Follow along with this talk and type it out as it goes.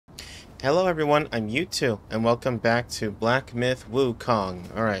Hello everyone, I'm Yutu, and welcome back to Black Myth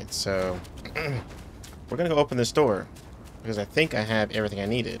Wukong. Alright, so we're gonna go open this door, because I think I have everything I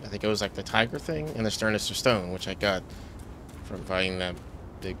needed. I think it was like the tiger thing and the sternness of stone, which I got from fighting that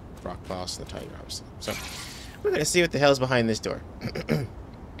big rock boss and the tiger, obviously. So, we're gonna see what the hell's behind this door. Good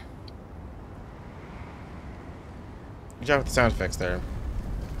job with the sound effects there.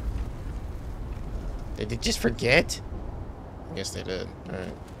 Did they just forget? I guess they did.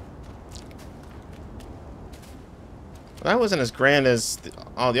 Alright. Well, that wasn't as grand as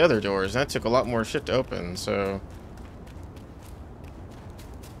all the other doors. That took a lot more shit to open, so...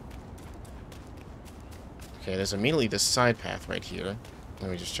 Okay, there's immediately this side path right here.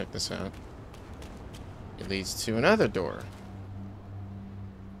 Let me just check this out. It leads to another door.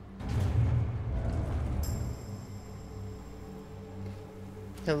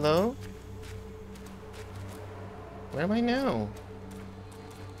 Hello? Where am I now?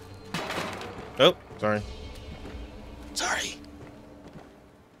 Oh, sorry. Sorry.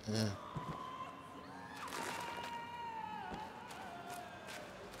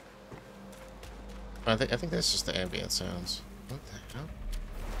 I think that's just the ambient sounds. What the hell?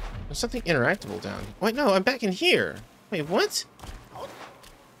 There's something interactable down. Wait, no, I'm back in here. Wait, what?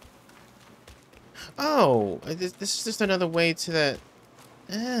 Oh, this is just another way to that.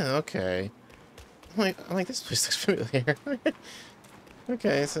 Oh, okay. I'm like, this place looks familiar.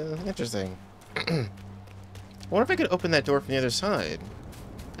 Okay, so interesting. I wonder if I could open that door from the other side.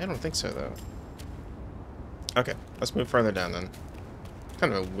 I don't think so, though. Okay, let's move further down, then.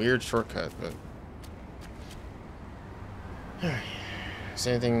 Kind of a weird shortcut, but... Alright. Is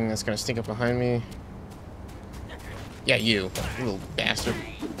there anything that's gonna stink up behind me? Yeah, you little bastard.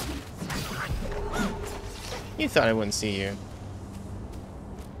 You thought I wouldn't see you.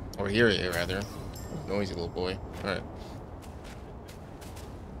 Or hear you, rather. Noisy little boy. Alright.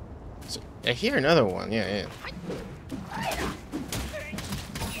 So, I hear another one. Yeah.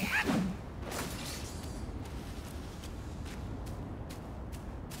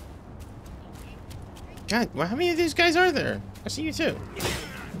 God, well, how many of these guys are there? I see you too.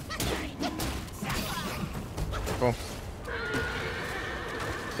 Cool.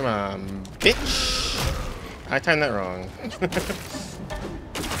 Come on, bitch. I timed that wrong.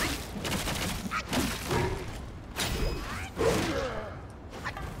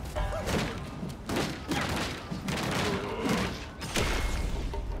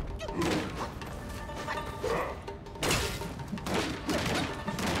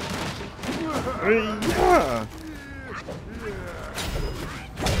 Yeah.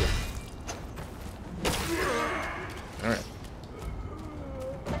 Alright.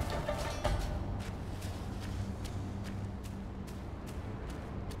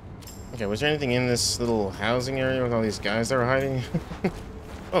 Okay, was there anything in this little housing area with all these guys that were hiding?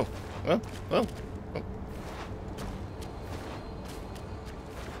 Oh, well. Oh.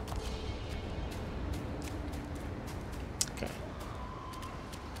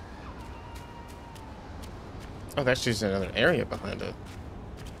 Oh, that's just another area behind it.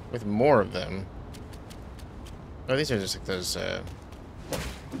 With more of them. Oh, these are just like those,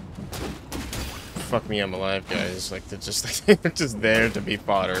 fuck me, I'm alive guys. Like, they're just, like, they're just there to be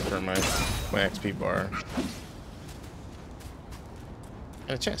fodder for my XP bar.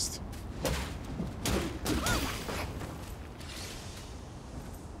 And a chest.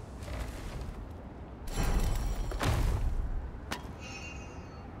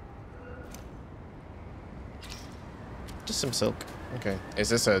 Just some silk. Okay. Is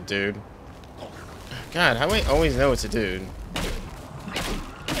this a dude? God, how do I always know it's a dude?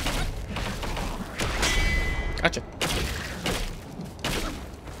 Gotcha.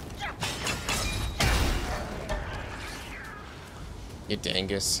 You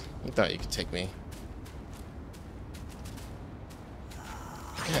dangus. You thought you could take me.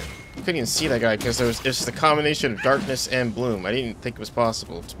 God, I couldn't even see that guy because it was just a combination of darkness and bloom. I didn't think it was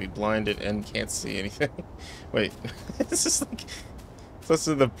possible to be blinded and can't see anything. Wait, this is like... This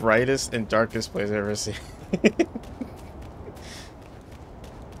is the brightest and darkest place I've ever seen.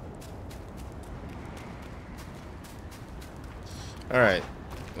 Alright.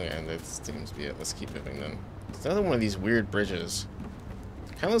 Yeah, that seems to be it. Let's keep moving then. It's another one of these weird bridges.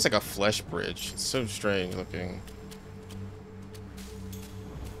 Kind of looks like a flesh bridge. It's so strange looking.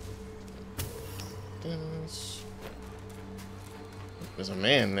 There's a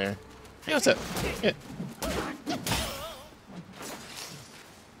man there. Hey, what's up? Yeah.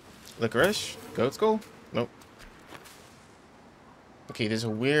 Licorice? Goat skull? Nope. Okay, there's a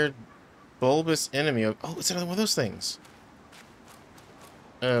weird bulbous enemy. Oh, it's another one of those things.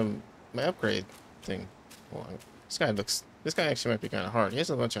 My upgrade thing. Hold on. This guy looks This guy actually might be kind of hard. He has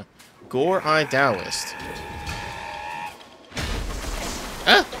a bunch of Gore-Eye Daoist.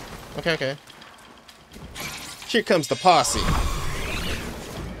 Ah! Okay, okay. Here comes the posse.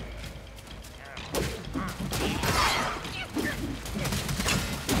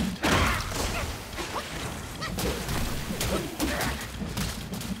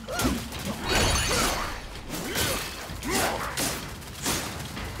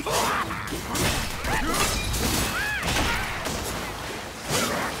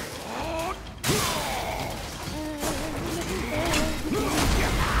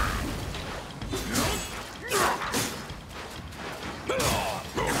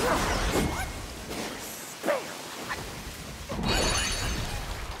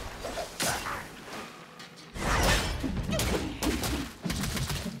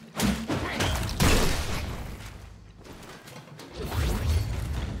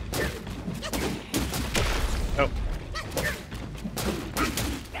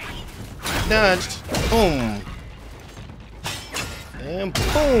 Dodged. Boom. And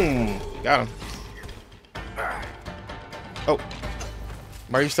boom. Got him. Oh.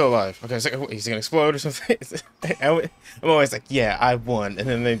 Why are you still alive? Okay, I was like, oh, he's gonna explode or something. I'm always like, yeah, I won. And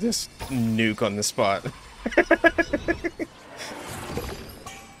then they just nuke on the spot.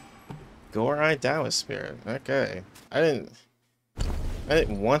 Gore-Eye Daoist Spirit. Okay. I didn't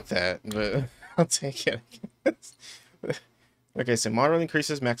want that, but I'll take it. Okay, so moderately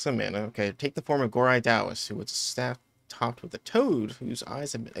increases maximum mana. Okay, take the form of Gore-Eye Daoist, who was a staff topped with a toad whose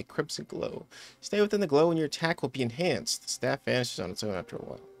eyes emit a crimson glow. Stay within the glow and your attack will be enhanced. The staff vanishes on its own after a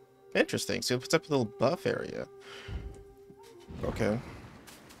while. Interesting, so it puts up a little buff area. Okay.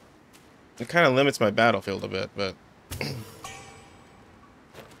 It kind of limits my battlefield a bit, but...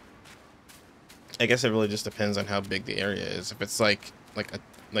 I guess it really just depends on how big the area is. If it's like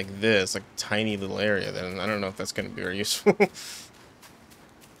this, like tiny little area, then I don't know if that's going to be very useful.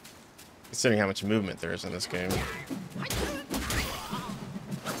 Considering how much movement there is in this game.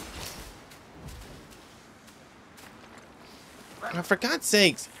 Oh, for God's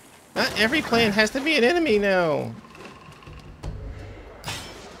sakes, not every plant has to be an enemy now.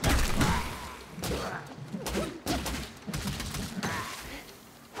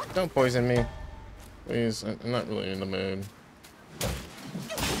 Don't poison me. Please, I'm not really in the mood.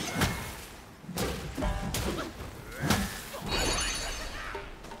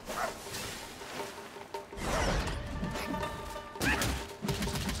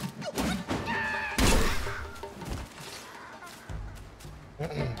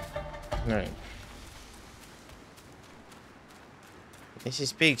 Alright. This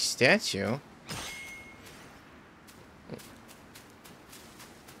is big statue.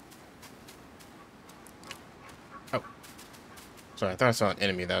 Oh. Sorry, I thought I saw an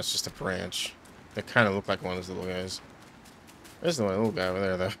enemy. That was just a branch. That kind of looked like one of those little guys. There's the little guy over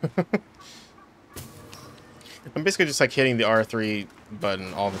there, though. I'm basically just like hitting the R3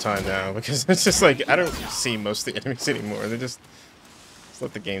 button all the time now because it's just like I don't see most of the enemies anymore. They just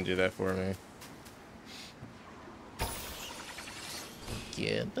let the game do that for me.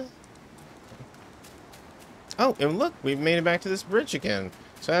 Gib. Oh, and look, we've made it back to this bridge again.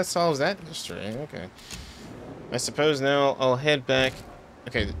 So that solves that mystery. Okay. I suppose now I'll head back.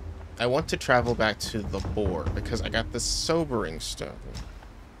 Okay, I want to travel back to the Boar because I got the sobering stone,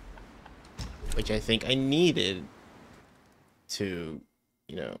 which I think I needed to,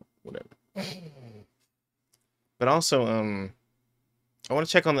 you know, whatever. But also, I want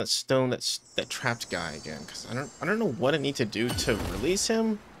to check on that stone that trapped guy again, because I don't know what I need to do to release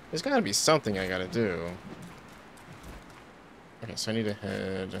him. There's got to be something I got to do. Okay, so I need to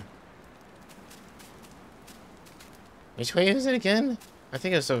head. Which way is it again? I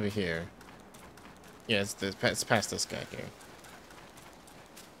think it's over here. Yeah, it's past this guy here.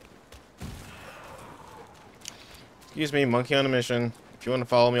 Excuse me, monkey on a mission. If you want to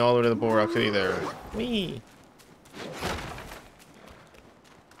follow me all the way to the Boar, I'll kill you there. Whee!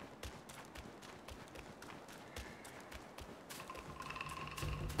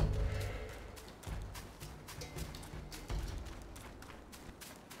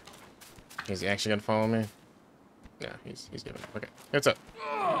 Is he actually gonna follow me? No, he's giving up. Okay, what's up?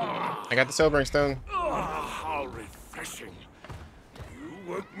 I got the sobering stone. How refreshing!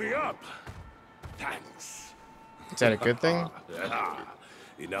 You woke me up. Thanks. Is that a good thing?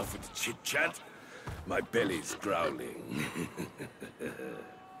 Enough with the chit chat. My belly's growling.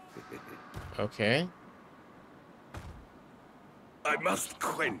 Okay. I must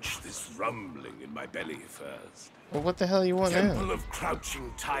quench this rumbling in my belly first. Well, what the hell you want Temple now? of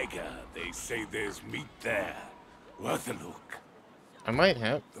Crouching Tiger. They say there's meat there. Worth a look. I might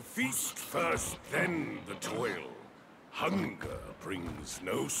have. The feast first, then the toil. Hunger brings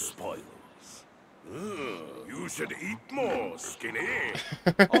no spoils. You should eat more, Skinny.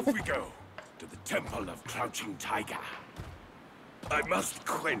 Off we go to the Temple of Crouching Tiger. I must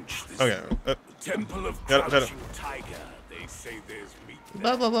quench this. Okay. The Temple of Got it. Crouching Tiger. They say there's meat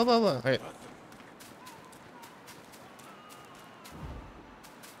Blah there. blah blah blah blah. All right.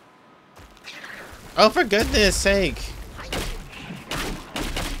 Oh, for goodness sake!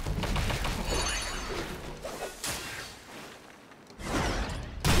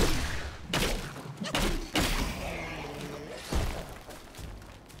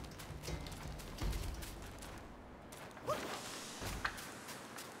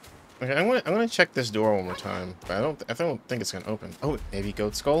 Okay, I'm gonna check this door one more time, but I don't think it's gonna open. Oh, maybe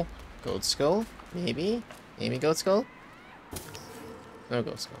goat skull, goat skull, maybe goat skull. No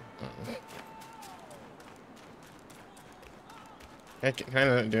goat skull. Can I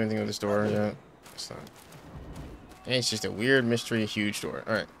not do anything with this door yet? It's not. Hey, it's just a weird mystery, huge door.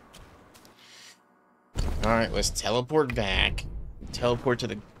 All right. All right, let's teleport back. Teleport to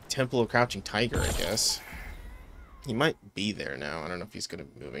the Temple of Crouching Tiger, I guess. He might be there now. I don't know if he's gonna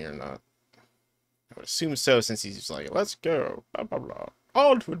be moving or not. I would assume so, since he's like, let's go, blah blah blah.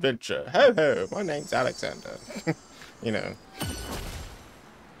 On to adventure. Ho ho, my name's Alexander. You know.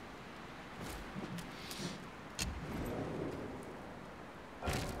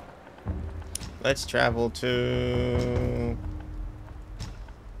 Let's travel to...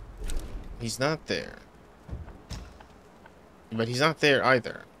 He's not there. But he's not there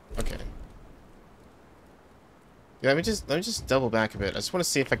either. Okay. Yeah, let me just double back a bit. I just want to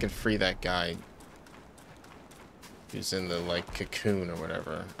see if I can free that guy who's in the like cocoon or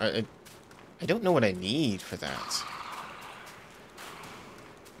whatever. I don't know what I need for that.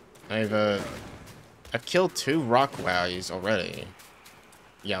 I've killed 2 rock wowies already.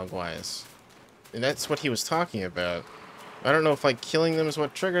 Yaoguais. And that's what he was talking about. I don't know if like killing them is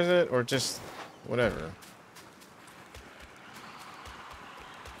what triggers it or just whatever.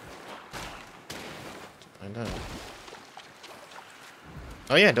 I know.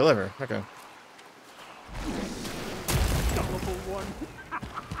 Oh yeah, deliver. Okay. Gullible one.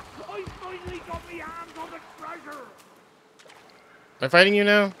 I finally got my hands on the treasure. Am I fighting you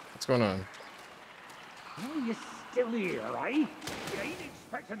now? What's going on? Oh, you still here, eh? You ain't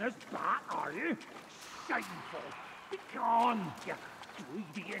expecting us back, are you? Shameful. Be gone, you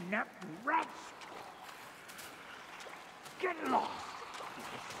greedy inept rats. Get lost. You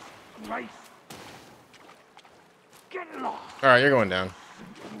disgrace. Get lost. Alright, you're going down.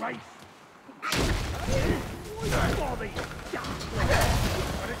 Disgrace. Why bother, you damn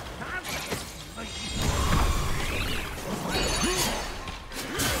but it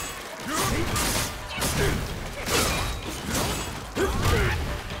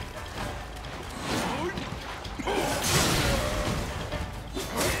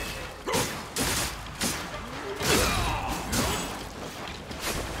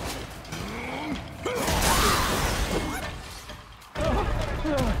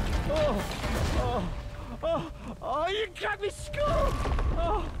Oh, you got me skull!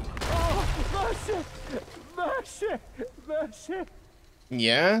 Oh, mercy! Mercy!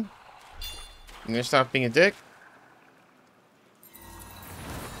 Yeah? You gonna stop being a dick?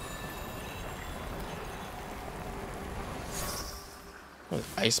 What,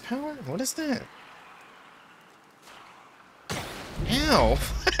 ice power? What is that? Ow!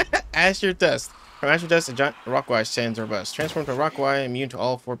 Azure dust. From azure dust, a giant rockwise stands robust. Transformed to a rockwise, immune to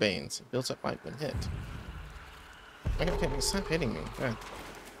all 4 banes. It builds up life when hit. Okay, stop hitting me. Yeah.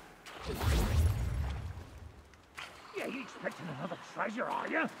 You ain't expecting another treasure, are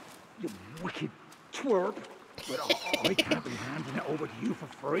you? You wicked twerp. But I can't be handing it over to you for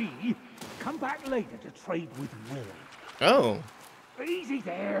free. Come back later to trade with me. Oh. Easy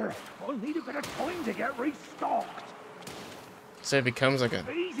there. I'll need a bit of time to get restocked. So it becomes like a...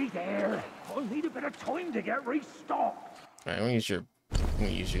 Easy there. I'll need a bit of time to get restocked. Alright, I'm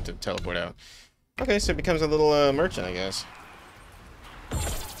gonna use you to teleport out. Okay, so it becomes a little merchant, I guess.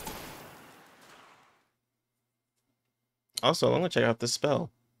 Also, I'm gonna check out this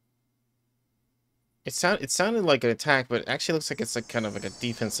spell. It sounded like an attack, but it actually looks like it's like kind of like a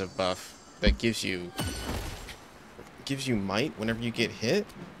defensive buff that gives you might whenever you get hit.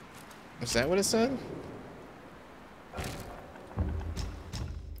 Is that what it said?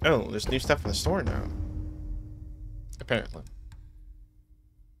 Oh, there's new stuff in the store now. Apparently.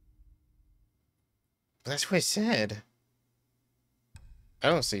 That's what it said. I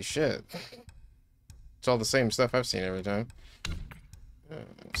don't see shit. It's all the same stuff I've seen every time.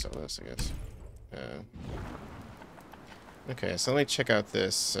 So this, I guess. Okay, so let me check out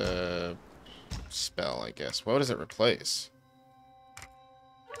this spell, I guess. What does it replace?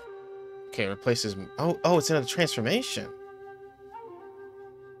 Okay, it replaces... Oh, it's another transformation.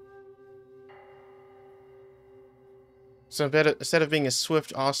 So instead of being a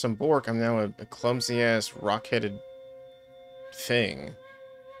swift, awesome Bork, I'm now a clumsy-ass, rock-headed thing.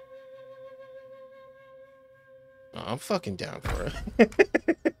 Oh, I'm fucking down for it.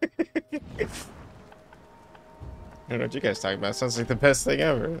 I don't know what you guys talking about. Sounds like the best thing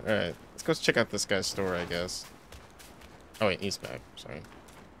ever. Alright, let's go check out this guy's store, I guess. Oh wait, he's back. Sorry.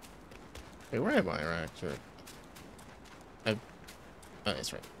 Wait, where am I? Right, sure. Oh,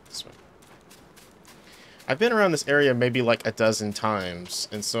 that's right. This way. I've been around this area maybe like a dozen times,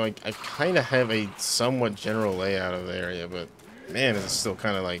 and so I kind of have a somewhat general layout of the area, but man, it's still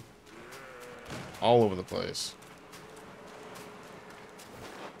kind of like all over the place.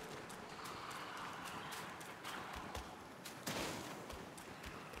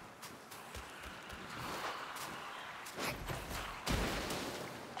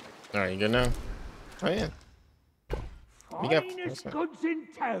 Alright, you good now? Oh yeah. Finest goods in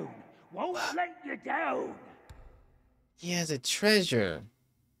town. Won't let you down. He has a treasure.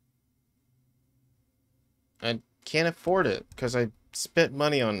 I can't afford it because I spent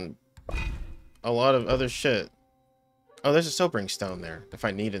money on a lot of other shit. Oh, there's a sobering stone there. If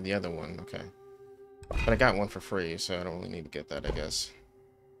I needed the other one, okay. But I got one for free, so I don't really need to get that, I guess.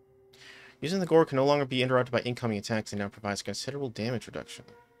 Using the gore can no longer be interrupted by incoming attacks and now provides considerable damage reduction.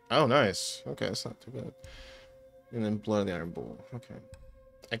 Oh, nice. Okay, that's not too bad. And then Blood of the Iron Bull. Okay.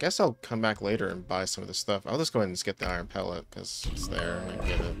 I guess I'll come back later and buy some of the stuff. I'll just go ahead and just get the iron pellet, because it's there, and I can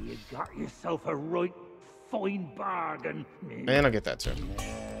get it. You got yourself a right fine bargain. And I'll get that too.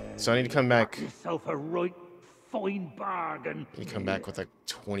 So I need to come back. You got yourself a right fine bargain. You come back with like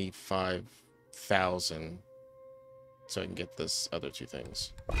 25,000, so I can get this other two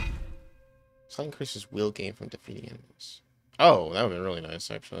things. Slight increases will gain from defeating enemies. Oh, that would be really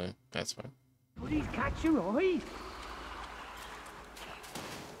nice, actually. That's fine. Please catch your eye.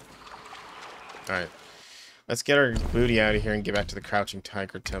 Alright. Let's get our booty out of here and get back to the Crouching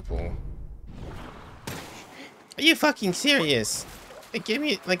Tiger Temple. Are you fucking serious? Like, give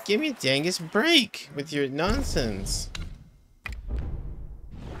me a dangest break with your nonsense.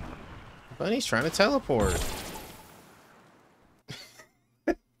 Bunny's trying to teleport.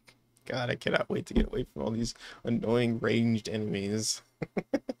 God, I cannot wait to get away from all these annoying ranged enemies.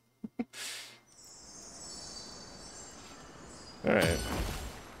 Alright.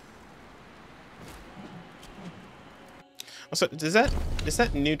 Also, is that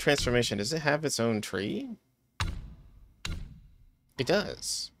new transformation, does it have its own tree? It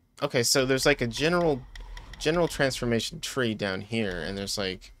does. Okay, so there's like a general transformation tree down here, and there's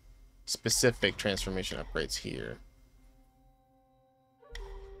like specific transformation upgrades here.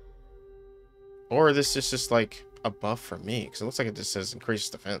 Or this is just like a buff for me, because it looks like it just says increases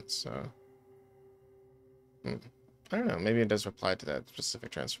defense, so... I don't know, maybe it does apply to that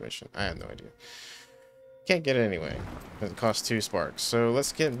specific transformation. I have no idea. Can't get it anyway, because it costs 2 sparks. So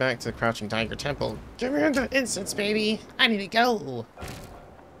let's get back to the Crouching Tiger Temple. Give me the instance, baby! I need to go!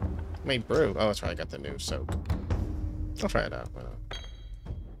 Made brew. Oh, that's right, I got the new soak. I'll try it out. Why not?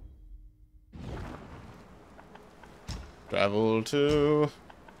 Travel to...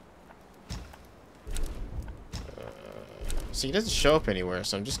 So he doesn't show up anywhere,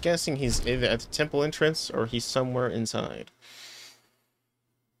 so I'm just guessing he's either at the temple entrance or he's somewhere inside.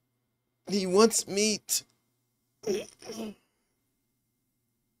 He wants meat. I'm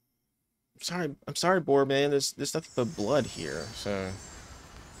sorry, Boar man. There's nothing but blood here, so.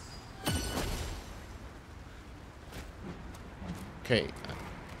 Okay,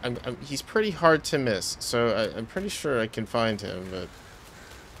 he's pretty hard to miss, so I'm pretty sure I can find him, but.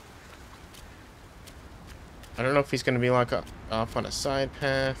 I don't know if he's going to be like off on a side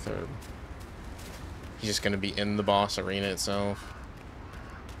path, or he's just going to be in the boss arena itself.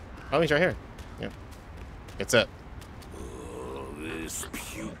 Oh, he's right here. Yeah. It's it. Oh, this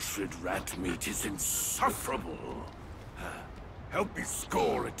putrid rat meat is insufferable. Help me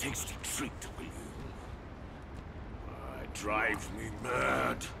score a tasty treat, will you? It drives me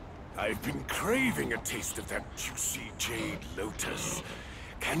mad. I've been craving a taste of that juicy jade lotus.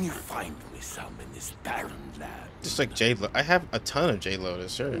 Can you find me some in this barren land? Just like Jade Lotus. I have a ton of Jade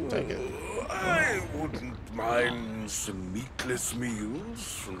Lotus. Sure, take it. I wouldn't mind some meatless meals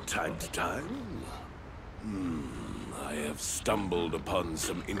from time to time. I have stumbled upon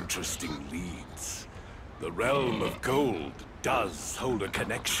some interesting leads. The realm of gold does hold a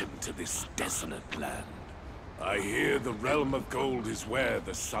connection to this desolate land. I hear the realm of gold is where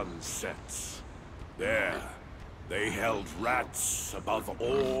the sun sets. There. They held rats above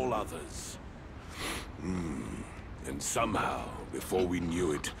all others. And somehow, before we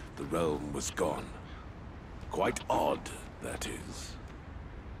knew it, the realm was gone. Quite odd, that is.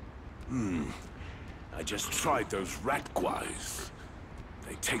 I just tried those rat guys.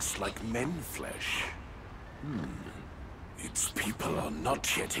 They taste like men flesh. Its people are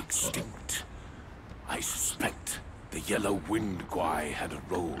not yet extinct. I suspect the Yellow Wind Guai had a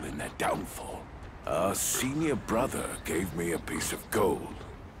role in their downfall. Our senior brother gave me a piece of gold.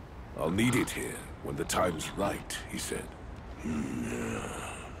 I'll need it here when the time's right, he said.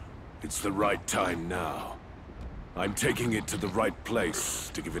 It's the right time now. I'm taking it to the right place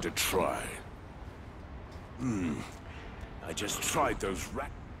to give it a try. I just tried those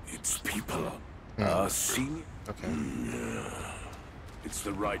rat... Its people are senior... Okay. It's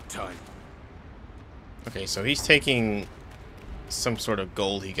the right time. Okay, so he's taking some sort of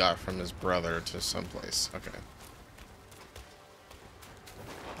gold he got from his brother to someplace. Okay.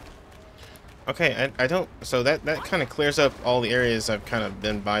 Okay, I don't... So that kind of clears up all the areas I've kind of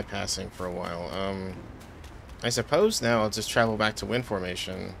been bypassing for a while. I suppose now I'll just travel back to Wind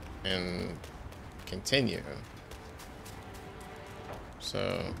Formation and continue.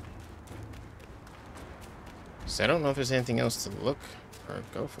 So I don't know if there's anything else to look or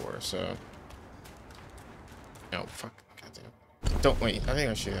go for, so... Oh, fuck. Goddamn. Don't wait. I think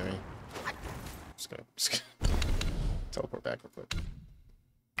I shoot at me. Just gonna teleport back real quick.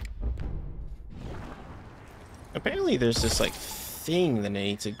 Apparently there's this, like, thing that I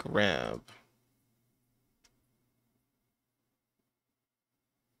need to grab.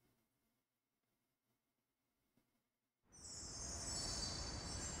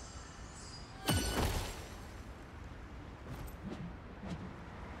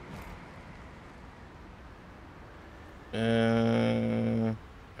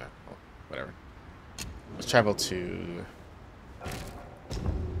 Whatever. Let's travel to...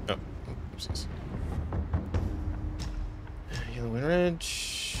 Oh, oopsies. Yellow Wind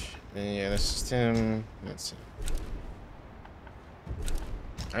Ridge. Yeah, that's just him. That's it.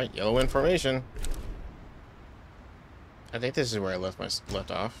 Alright, Yellow Wind Formation. I think this is where I left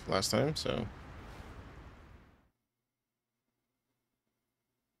off last time, so...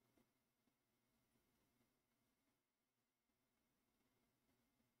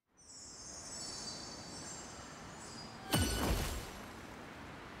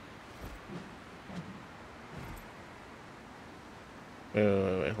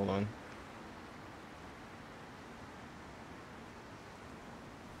 Wait, hold on.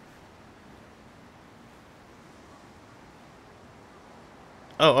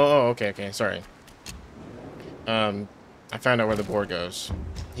 Oh, okay, sorry. I found out where the boar goes.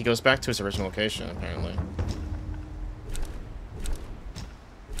 He goes back to his original location, apparently.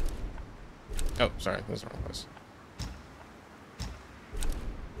 Oh, sorry, that was the wrong place.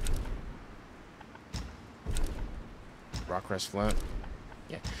 Rockrest Flat.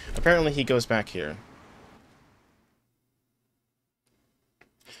 Yeah. Apparently he goes back here.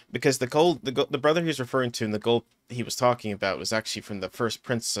 Because the brother he's referring to and the gold he was talking about was actually from the first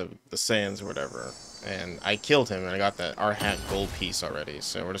Prince of the Sands or whatever. And I killed him and I got that R-hat gold piece already.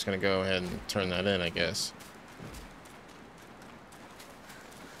 So we're just going to go ahead and turn that in, I guess.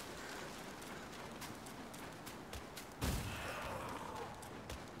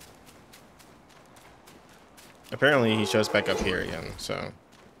 Apparently he shows back up here again, so...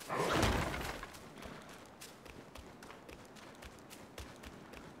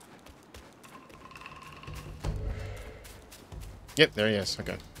 Yep, there he is.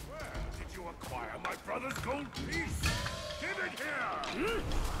 Okay. Where did you acquire my brother's gold piece? Give it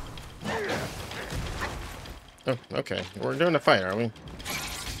here! Oh, okay. We're doing a fight, are we?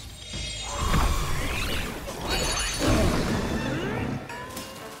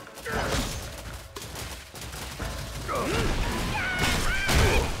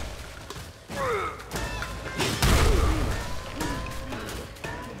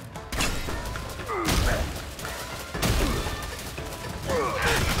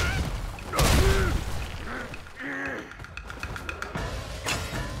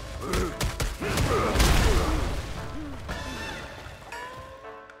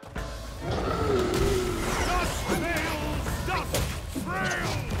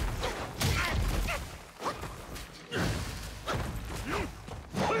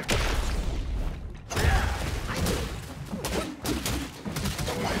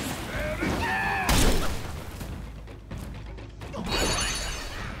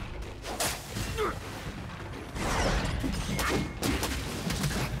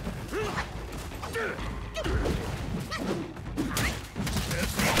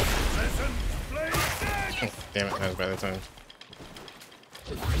 Damn it, that was by the time.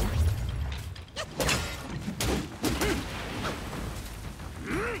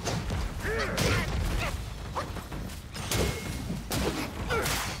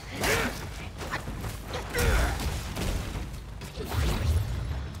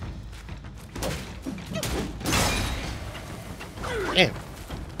 Damn.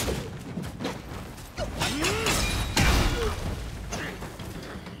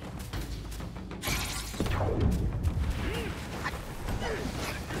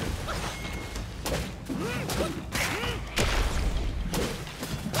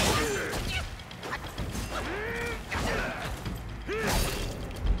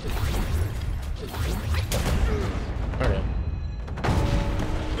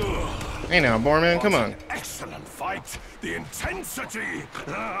 Hey now, Boarman, come on. Excellent fight. The intensity.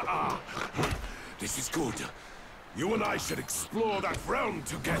 This is good. You and I should explore that realm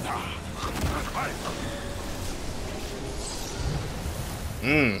together.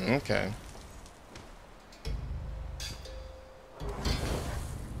 Okay.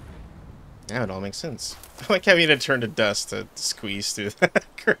 Now it all makes sense. I like having to turn to dust to squeeze through that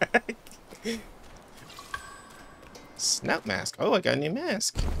crack. Snout mask. Oh, I got a new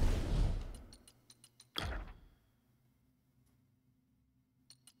mask.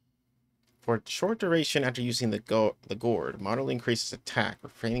 For a short duration after using the gourd, moderately increases attack.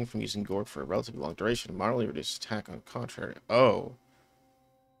 Refraining from using gourd for a relatively long duration, moderately reduces attack on the contrary. Oh.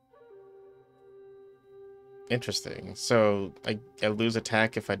 Interesting. So, I lose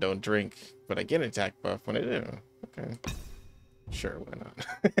attack if I don't drink, but I get an attack buff when I do. Okay. Sure, why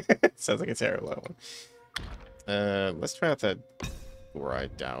not? Sounds like a terrible one. Let's try out that Gore-Eye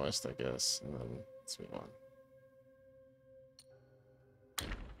Daoist, I guess. And then let's move on.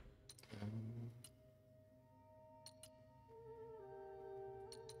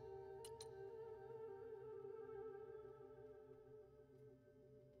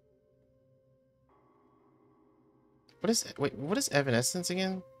 What is Evanescence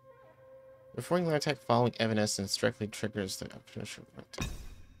again? Performing an attack following Evanescence directly triggers the finisher.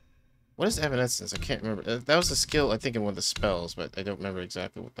 What is Evanescence? I can't remember. That was a skill, I think, in one of the spells, but I don't remember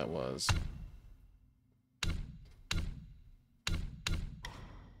exactly what that was.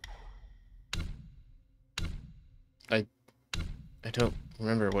 I don't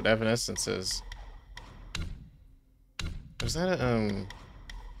remember what Evanescence is. Was that a,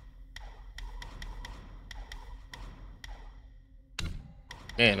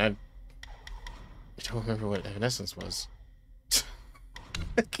 Man, I don't remember what Evanescence was.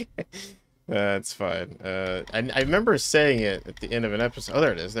 Okay. That's fine. I remember saying it at the end of an episode. Oh,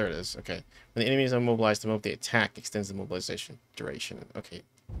 there it is. There it is. Okay. When the enemy is immobilized, the moment they attack extends the mobilization duration. Okay.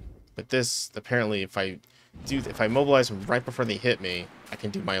 But this, apparently, if I mobilize them right before they hit me, I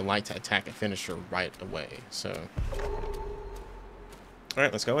can do my light to attack and finisher right away. So, all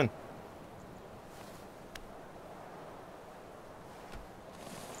right, let's go in.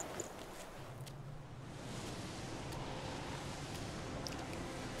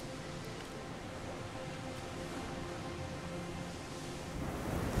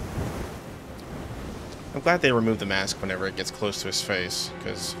 I'm glad they remove the mask whenever it gets close to his face,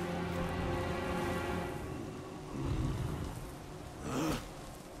 because...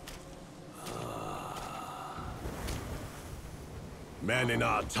 Men in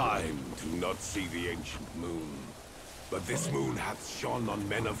our time do not see the ancient moon, but this moon hath shone on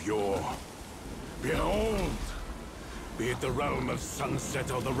men of yore. Behold! Be it the realm of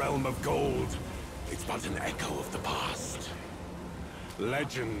sunset or the realm of gold, it's but an echo of the past.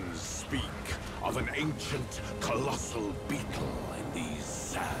 Legends speak of an ancient, colossal beetle in these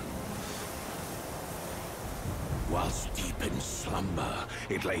sands. Whilst deep in slumber,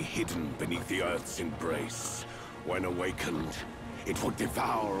 it lay hidden beneath the earth's embrace. When awakened, it would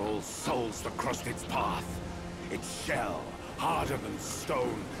devour all souls that crossed its path. Its shell, harder than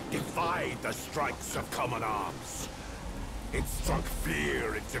stone, defied the strikes of common arms. It struck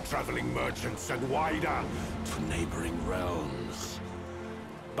fear into traveling merchants and wider to neighboring realms.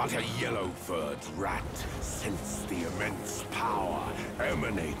 But a yellow-furred rat sensed the immense power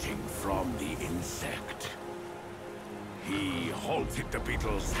emanating from the insect. He halted the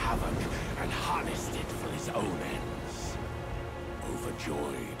beetle's havoc and harnessed it for his own ends.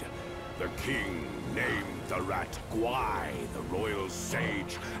 Overjoyed, the king named the rat Squire, the royal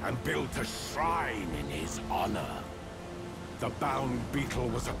sage, and built a shrine in his honor. The bound beetle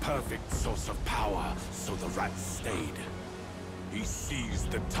was a perfect source of power, so the rat stayed. He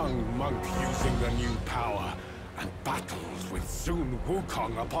seized the tongue monk using the new power, and battled with soon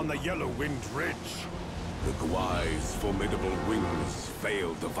Wukong upon the Yellow-Wind Ridge. The Guai's formidable wings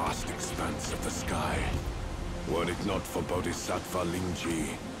veiled the vast expanse of the sky. Were it not for Bodhisattva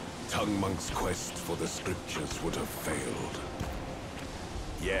Lingji, Tongue Monk's quest for the scriptures would have failed.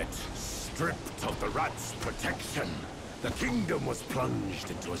 Yet, stripped of the rat's protection, the kingdom was plunged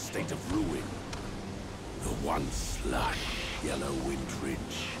into a state of ruin. The once lush Yellow-Wind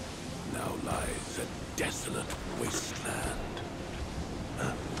Ridge now lies a desolate wasteland.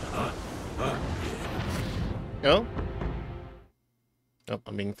 Oh? Oh,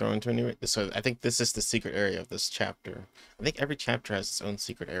 I'm being thrown into a new... So I think this is the secret area of this chapter. I think every chapter has its own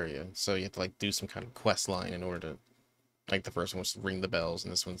secret area. So you have to, like, do some kind of quest line in order to... Like, the first one was to ring the bells,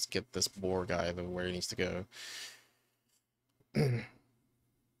 and this one's get this boar guy to where he needs to go.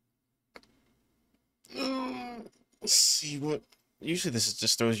 Let's see what... Usually this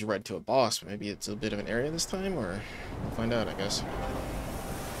just throws you right to a boss, but maybe it's a bit of an area this time, or... We'll find out, I guess.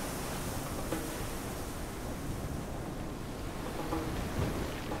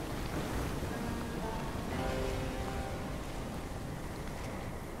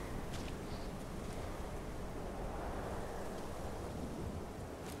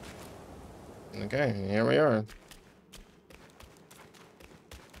 Okay, here we are.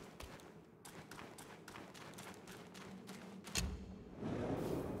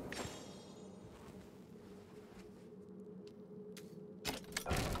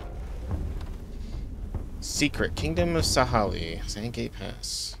 Secret Kingdom of Sahali, Sandgate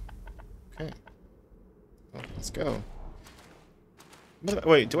Pass. Okay. Well, let's go.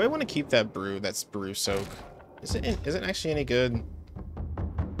 Wait, do I want to keep that brew? That's brew soak. Is it actually any good?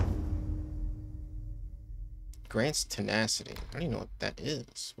 Grants tenacity. I don't even know what that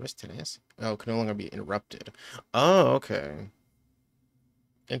is. What is tenacity? Oh, can no longer be interrupted. Oh, okay.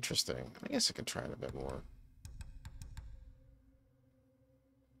 Interesting. I guess I could try it a bit more.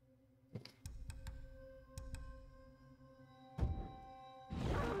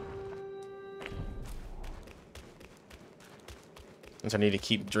 Since I need to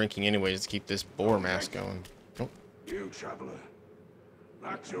keep drinking anyways to keep this boar mask going. Oh. You traveler,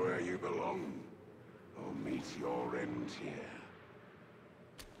 back to where you belong, or meet your end here.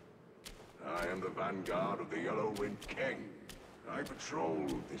 I am the Vanguard of the Yellow Wind King. I patrol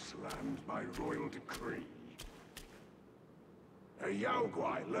this land by royal decree. A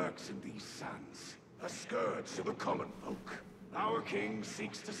Yaogwai lurks in these sands, a scourge to the common folk. Our king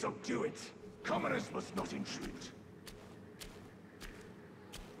seeks to subdue it. Commoners must not intrude.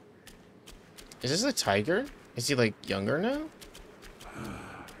 Is this a tiger? Is he, like, younger now?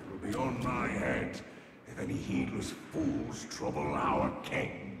 It will be on my head if any heedless fools trouble our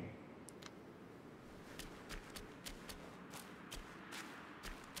king.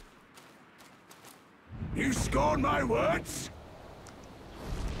 You scorn my words?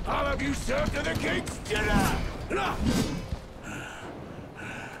 I'll have you served to the king's dinner!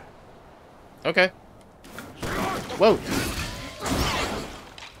 Okay. Whoa.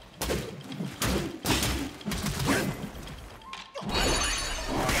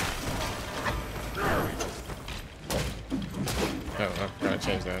 Oh, I've got to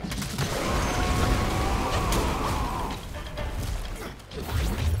change that.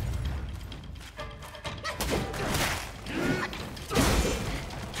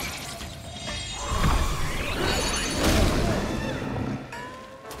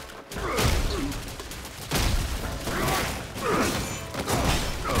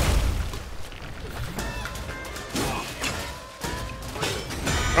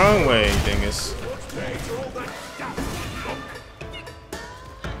 Wrong way, dingus.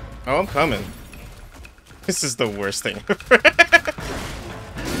 Oh, I'm coming. This is the worst thing ever.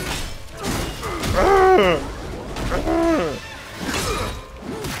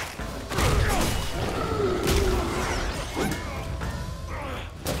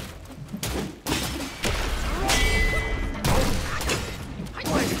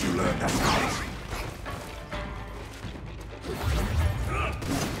 Why did you learn that fight?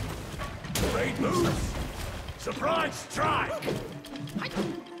 Great move! Surprise strike!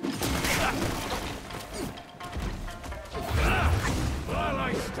 While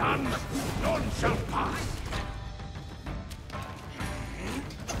I stand, none shall pass.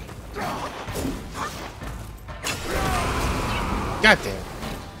 God damn.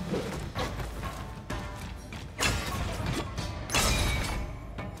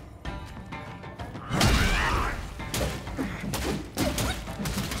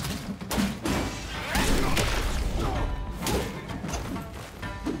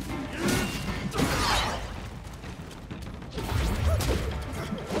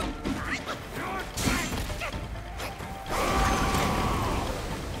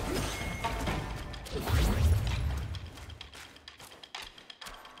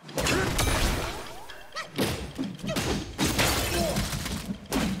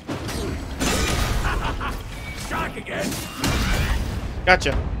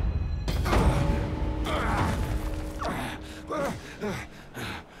 Gotcha.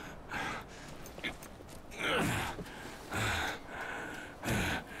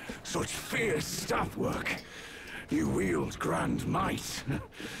 Such fierce staff work. You wield grand might.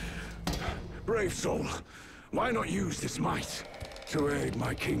 Brave soul, Why not use this might to aid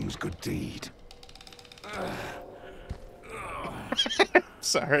my king's good deed?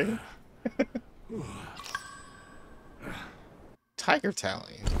 Sorry. Tiger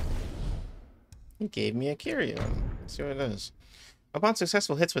Tally. He gave me a curio. Let's see what it is. Upon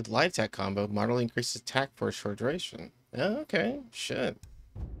successful hits with light attack combo, moderately increases attack for a short duration. Oh, okay, shit.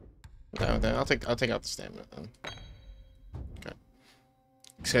 No, then I'll take out the stamina then. Okay.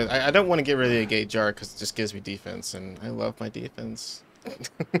 So I don't want to get rid of the Gate Jar because it just gives me defense, and I love my defense.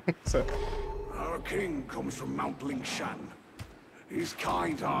 So Our king comes from Mount Lingshan. His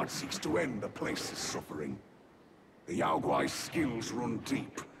kind heart seeks to end the place's suffering. The Yao Guai's skills run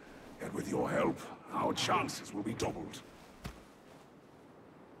deep, yet with your help, our chances will be doubled.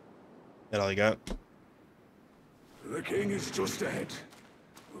 that all you got? The king is just ahead.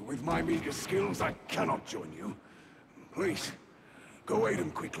 With my meager skills, I cannot join you. Please, go aid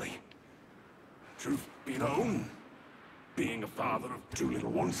him quickly. Truth be known, being a father of 2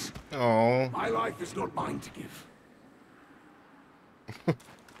 little ones, Oh, my life is not mine to give. is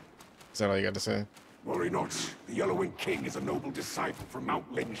that all you got to say? Worry not, the Yellow-Winged King is a noble disciple from Mount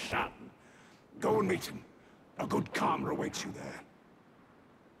Lingshan. Go and meet him. A good karma awaits you there.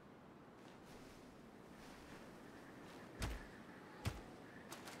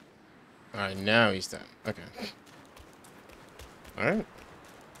 Alright, now he's done. Okay. Alright.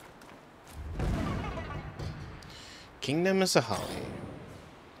 Kingdom of Sahali.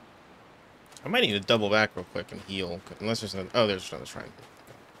 I might need to double back real quick and heal. Unless there's another... Oh, there's another shrine.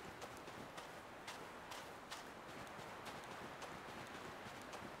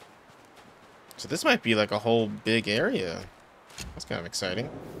 So this might be like a whole big area. That's kind of exciting.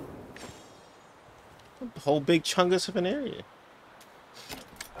 A whole big chungus of an area.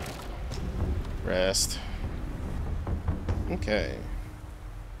 Rest. Okay.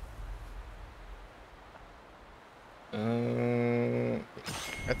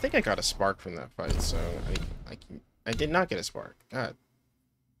 I think I got a spark from that fight, so I did not get a spark. God.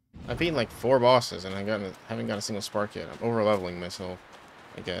 I've beaten like 4 bosses and haven't got a single spark yet. I'm over leveling myself,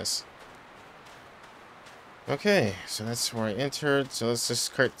 I guess. Okay, so that's where I entered. So let's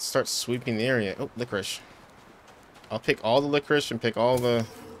just start sweeping the area. Oh, licorice. I'll pick all the licorice and pick all the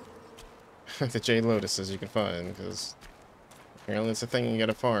the Jade Lotuses you can find, because apparently it's a thing you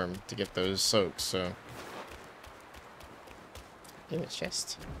gotta farm to get those soaks, so. In a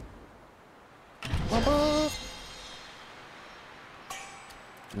chest. Baba!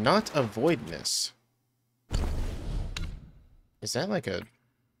 Not a voidness. Is that like a...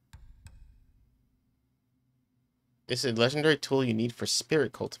 It's a legendary tool you need for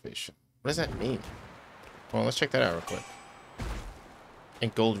spirit cultivation. What does that mean? Well, let's check that out real quick.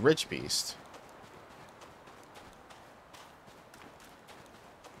 And Gold Rich Beast.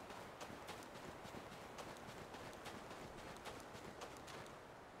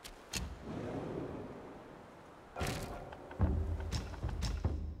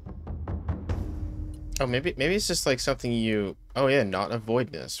 Oh, maybe it's just like something you... Oh yeah, not a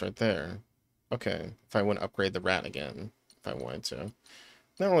voidness right there. Okay, if I want to upgrade the rat again, if I wanted to.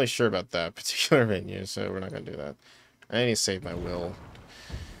 Not really sure about that particular menu, so we're not going to do that. I need to save my will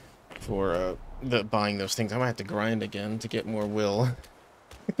for buying those things. I might have to grind again to get more will.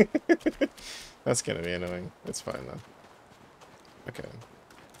 That's going to be annoying. It's fine, though. Okay.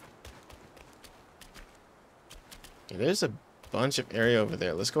 Yeah, there's a bunch of area over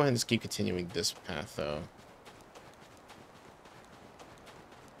there. Let's go ahead and just keep continuing this path, though.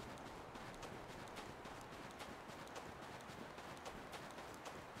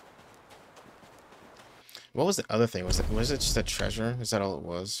 What was the other thing? Was it just a treasure? Is that all it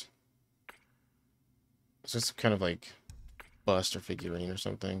was? It's just kind of like bust or figurine or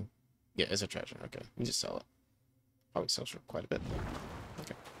something. Yeah, it's a treasure. Okay, we just sell it. Probably sells for quite a bit.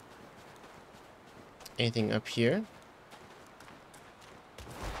 Okay. Anything up here?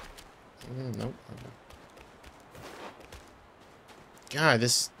 Nope. Okay. God,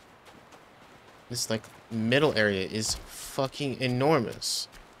 this like middle area is fucking enormous.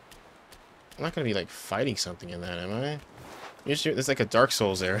 I'm not gonna be like fighting something in that, am I? Usually there's like a Dark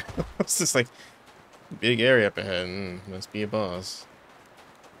Souls area. It's just like big area up ahead. Must be a boss.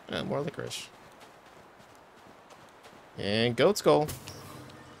 More licorice. And goat skull.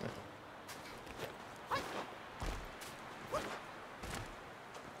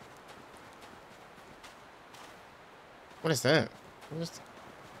 What is that? What's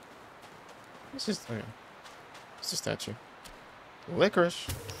this? Okay. It's a statue. Licorice.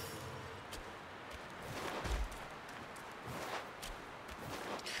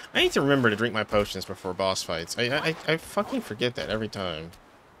 I need to remember to drink my potions before boss fights. I fucking forget that every time.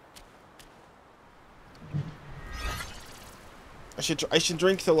 I should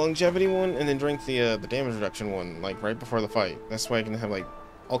drink the longevity one and then drink the damage reduction one like right before the fight. That's why I can have like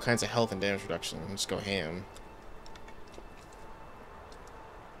all kinds of health and damage reduction and just go ham.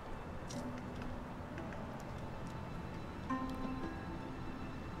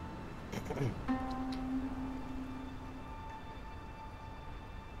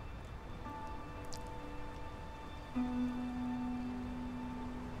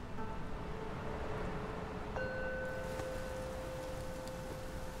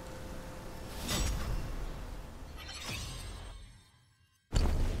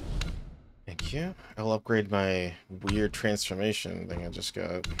 Thank you. I'll upgrade my weird transformation thing I just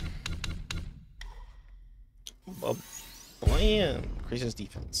got. Blam! Increases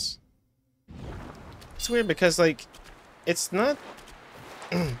defense. It's weird because, like, it's not...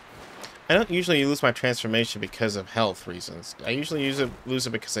 I don't usually lose my transformation because of health reasons. I usually lose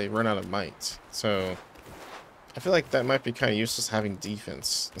it because I run out of might. So, I feel like that might be kind of useless having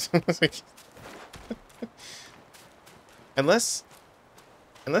defense. Like, unless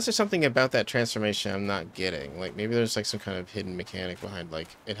there's something about that transformation I'm not getting. Like, maybe there's, like, some kind of hidden mechanic behind, like,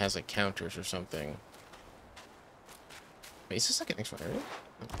 it has, like, counters or something. Wait, is this, like, an extra area?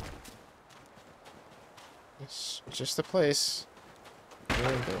 It's just a place.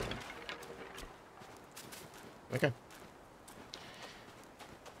 Okay.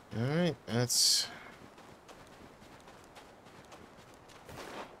 Alright, let's...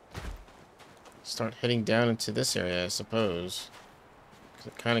 start heading down into this area, I suppose.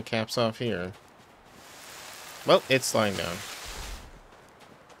 It kind of caps off here. Well, it's lying down.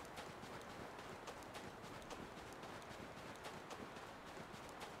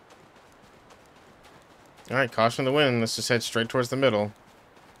 Alright, caution the wind. Let's just head straight towards the middle.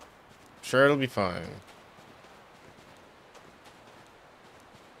 Sure, it'll be fine.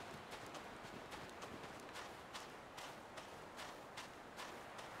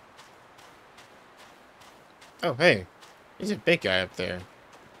 Oh, hey. He's a big guy up there.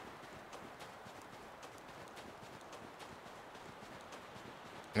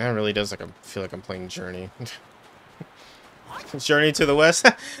 That really does feel like I'm playing Journey. Journey to the West.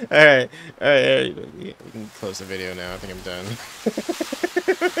 Alright. Alright. We can close the video now. I think I'm done.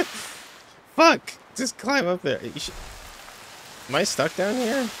 Fuck! Just climb up there. Am I stuck down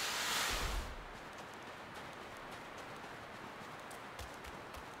here?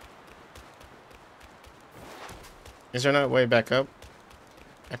 Is there not a way back up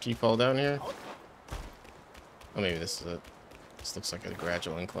after you fall down here? Oh, maybe this is it. This looks like a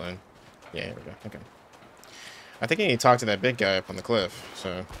gradual incline. Yeah, here we go. Okay. I think I need to talk to that big guy up on the cliff,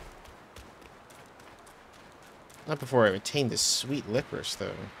 so... Not before I retain this sweet licorice,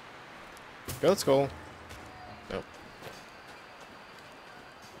 though. Go, skull. Nope.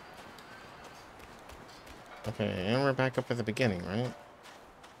 Okay, and we're back up at the beginning, right?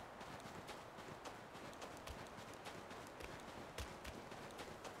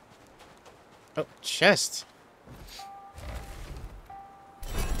 Oh, chest.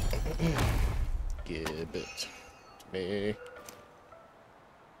 Give it to me.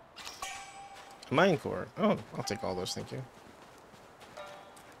 Mine core. Oh, I'll take all those, thank you.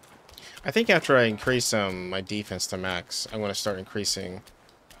 I think after I increase my defense to max, I'm going to start increasing...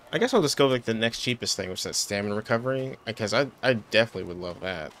 I guess I'll just go like the next cheapest thing, which is that stamina recovery. Because I definitely would love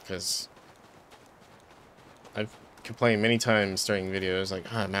that, because... I've complained many times during videos,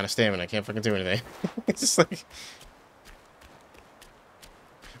 like, I'm out of stamina, I can't fucking do anything. It's just like...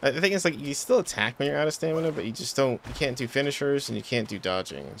 The thing is, like, you still attack when you're out of stamina, but you just don't... You can't do finishers, and you can't do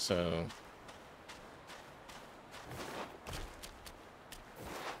dodging, so...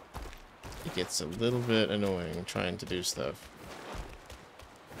 It gets a little bit annoying trying to do stuff.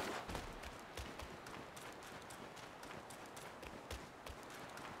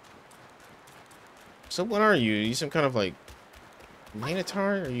 So what are you? Are you some kind of like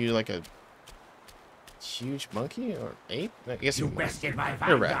minotaur? Are you like a huge monkey or ape? I guess you bested my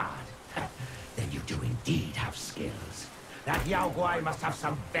Vanguard. Then you do indeed have skills. That Yaoguai must have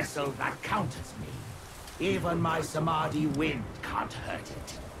some vessel that counters me. Even my Samadhi wind can't hurt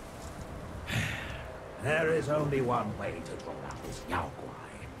it. There is only one way to draw out this Yaoguai.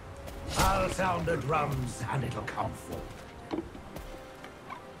 I'll sound the drums and it'll come forward.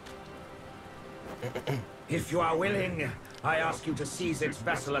 If you are willing, I ask you to seize its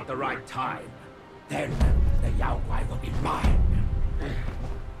vessel at the right time. Then the Yaoguai will be mine.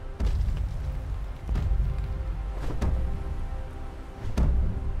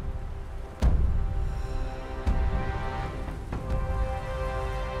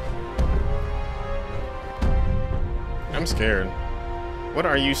 I'm scared. What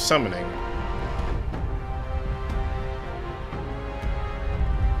are you summoning?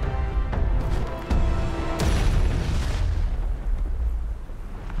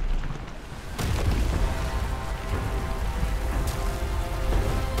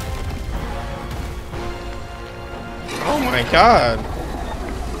 my god!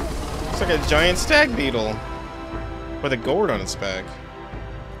 It's like a giant stag beetle with a gourd on its back,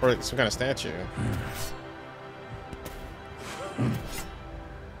 or some kind of statue.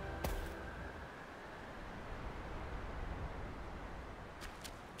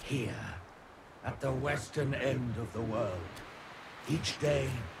 Here, at the western end of the world, each day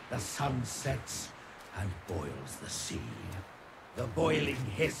the sun sets and boils the sea. The boiling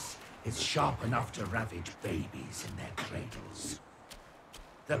hiss is sharp enough to ravage babies in their cradles.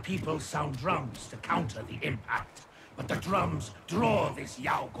 The people sound drums to counter the impact, but the drums draw this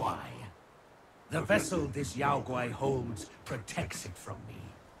Yao Guai. The vessel this Yao Guai holds protects it from me.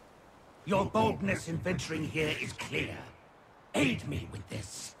 Your boldness in venturing here is clear. Aid me with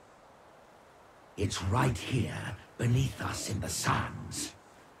this. It's right here, beneath us in the sands.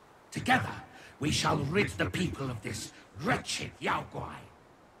 Together, we shall rid the people of this wretched Yao Guai.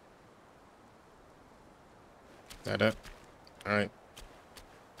 That it? Alright.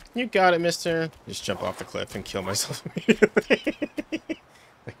 You got it, mister. Just jump off the cliff and kill myself immediately.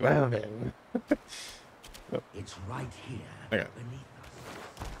 Like, wow, man. Oh. It's right here, Okay. beneath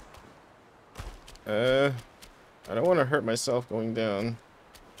us. I don't want to hurt myself going down.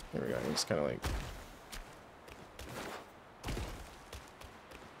 Here we go. Just kind of like...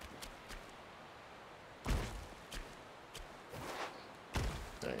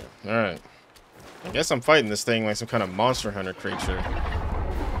 There you go. Alright. I guess I'm fighting this thing like some kind of monster hunter creature.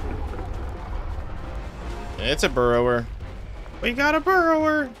 It's a burrower. We got a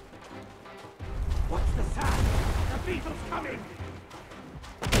burrower! Watch the sand! The beetle's coming!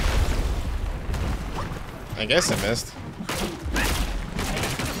 I guess I missed.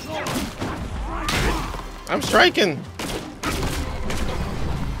 I'm striking!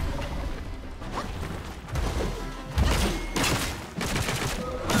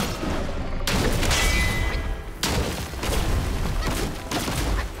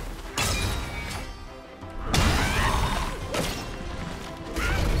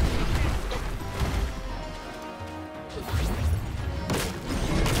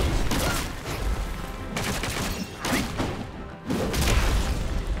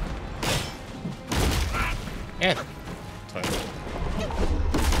 Yeah.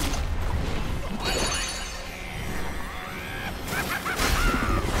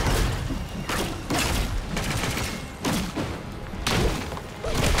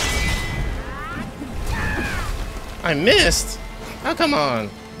 I missed? Oh, come on.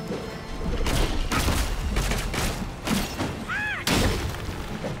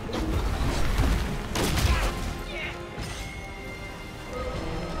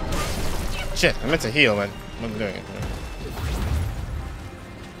 Shit, I meant to heal, man. I'm doing it.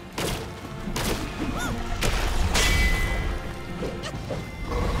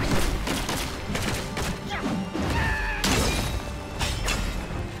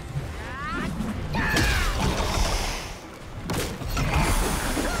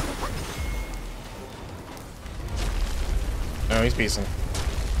 No, he's piecing.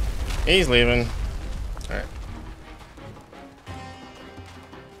 He's leaving. Alright.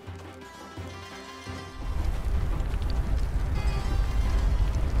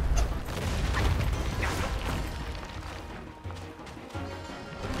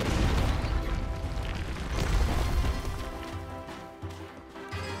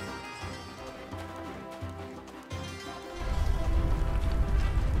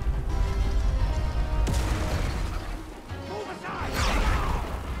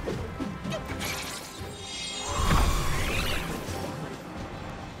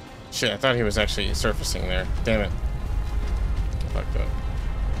 Shit, I thought he was actually surfacing there. Damn it. Fucked up.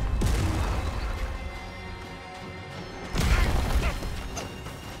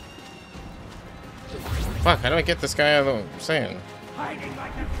 Fuck, how do I get this guy out of the sand? Hiding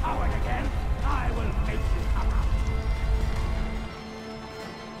like a coward again? I will make you come out.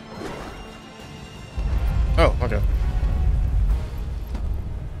 Oh, okay.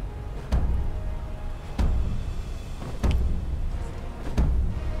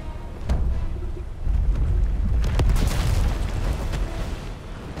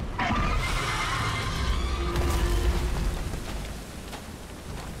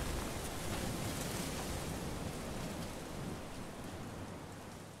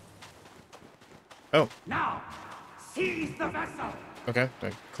 Oh. Now, seize the vessel. Okay, do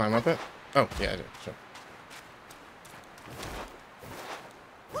I climb up it? Oh, yeah, I do. Sure.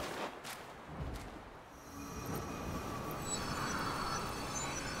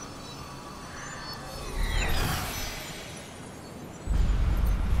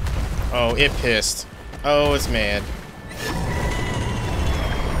 Oh, it pissed. Oh, it's mad.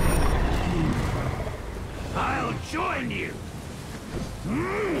 I'll join you.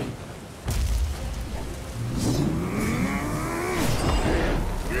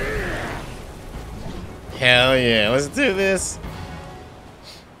 Hell yeah, let's do this.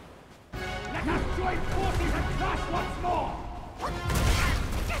 Let us join forces and clash once more.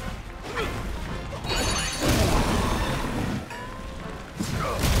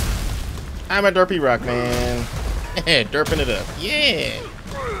 I'm a derpy rock man. Derping it up. Yeah.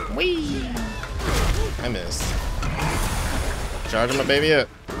 Whee. I missed. Charging my baby up.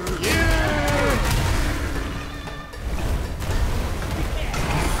 Yeah.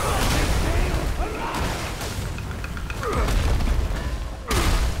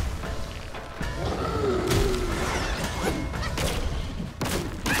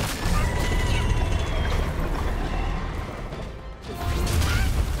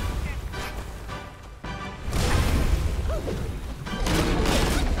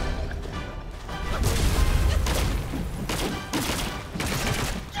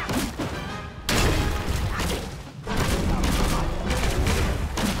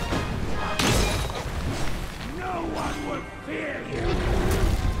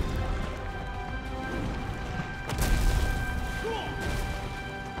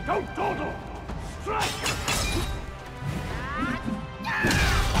 Don't dawdle! Strike!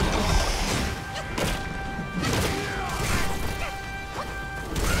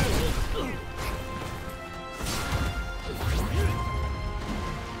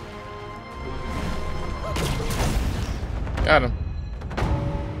 Got him.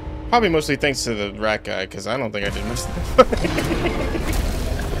 Probably mostly thanks to the rat guy, because I don't think I did much.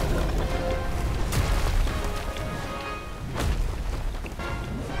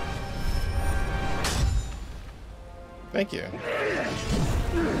 Thank you.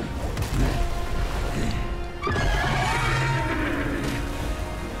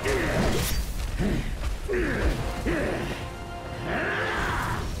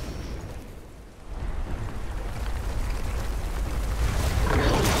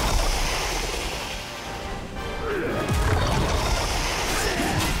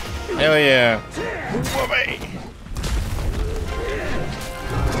 Hell yeah. Whoopee.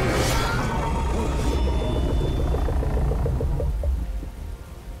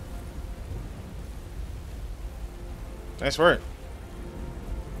 Nice work.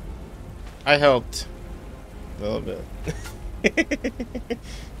 I helped a little bit.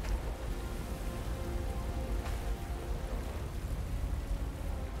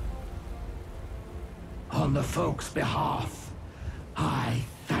 On the folks' behalf, I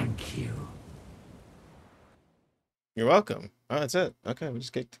thank you. You're welcome. Oh, that's it. Okay, we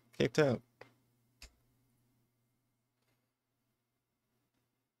just kicked out.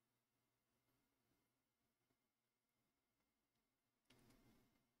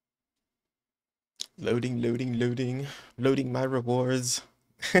 Loading, loading, loading. Loading my rewards.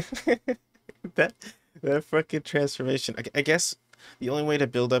 that fucking transformation. I guess the only way to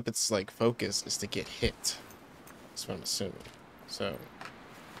build up its like focus is to get hit. That's what I'm assuming. So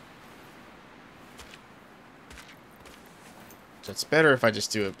it's better if I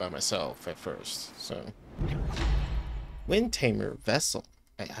just do it by myself at first. So Wind Tamer Vessel.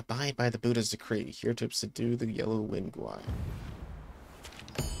 I abide by the Buddha's decree, here to subdue the yellow wind guai.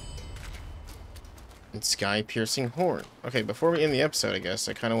 And Sky Piercing Horn. Okay, before we end the episode, I guess,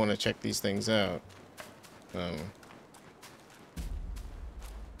 I kind of want to check these things out. Let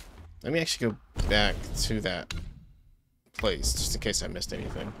me actually go back to that place, just in case I missed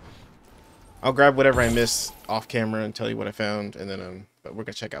anything. I'll grab whatever I missed off camera and tell you what I found, and then, but we're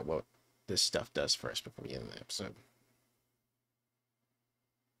gonna check out what this stuff does first before we end the episode.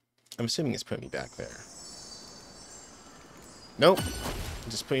 I'm assuming it's putting me back there. Nope.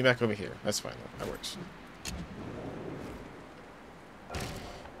 Just put me back over here. That's fine. That works.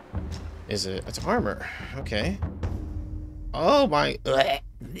 Is it? It's armor. Okay. Oh my.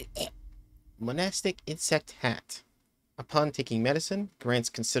 Monastic insect hat. Upon taking medicine, grants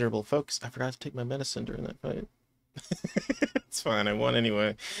considerable focus. I forgot to take my medicine during that fight. It's fine. I won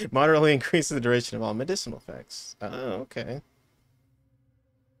anyway. Moderately increases the duration of all medicinal effects. Oh, okay.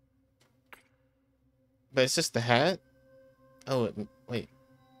 But it's just the hat? Oh, wait.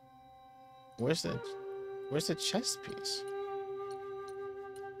 Where's the chest piece?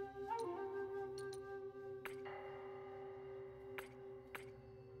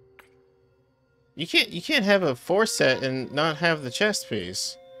 You can't have a 4-set and not have the chest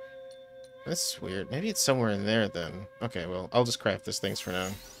piece. That's weird. Maybe it's somewhere in there then. Okay, well, I'll just craft this things for now.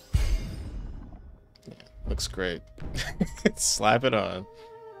 Yeah, looks great. Slap it on.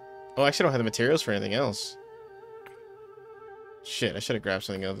 Oh, I actually don't have the materials for anything else. Shit, I should have grabbed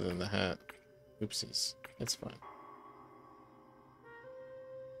something other than the hat. Oopsies. It's fine.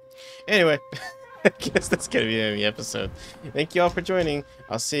 Anyway, I guess that's gonna be the end of the episode. Thank you all for joining.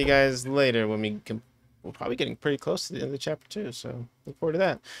 I'll see you guys later when we're probably getting pretty close to the end of the chapter 2, so look forward to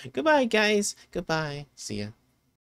that. Goodbye, guys. Goodbye. See ya.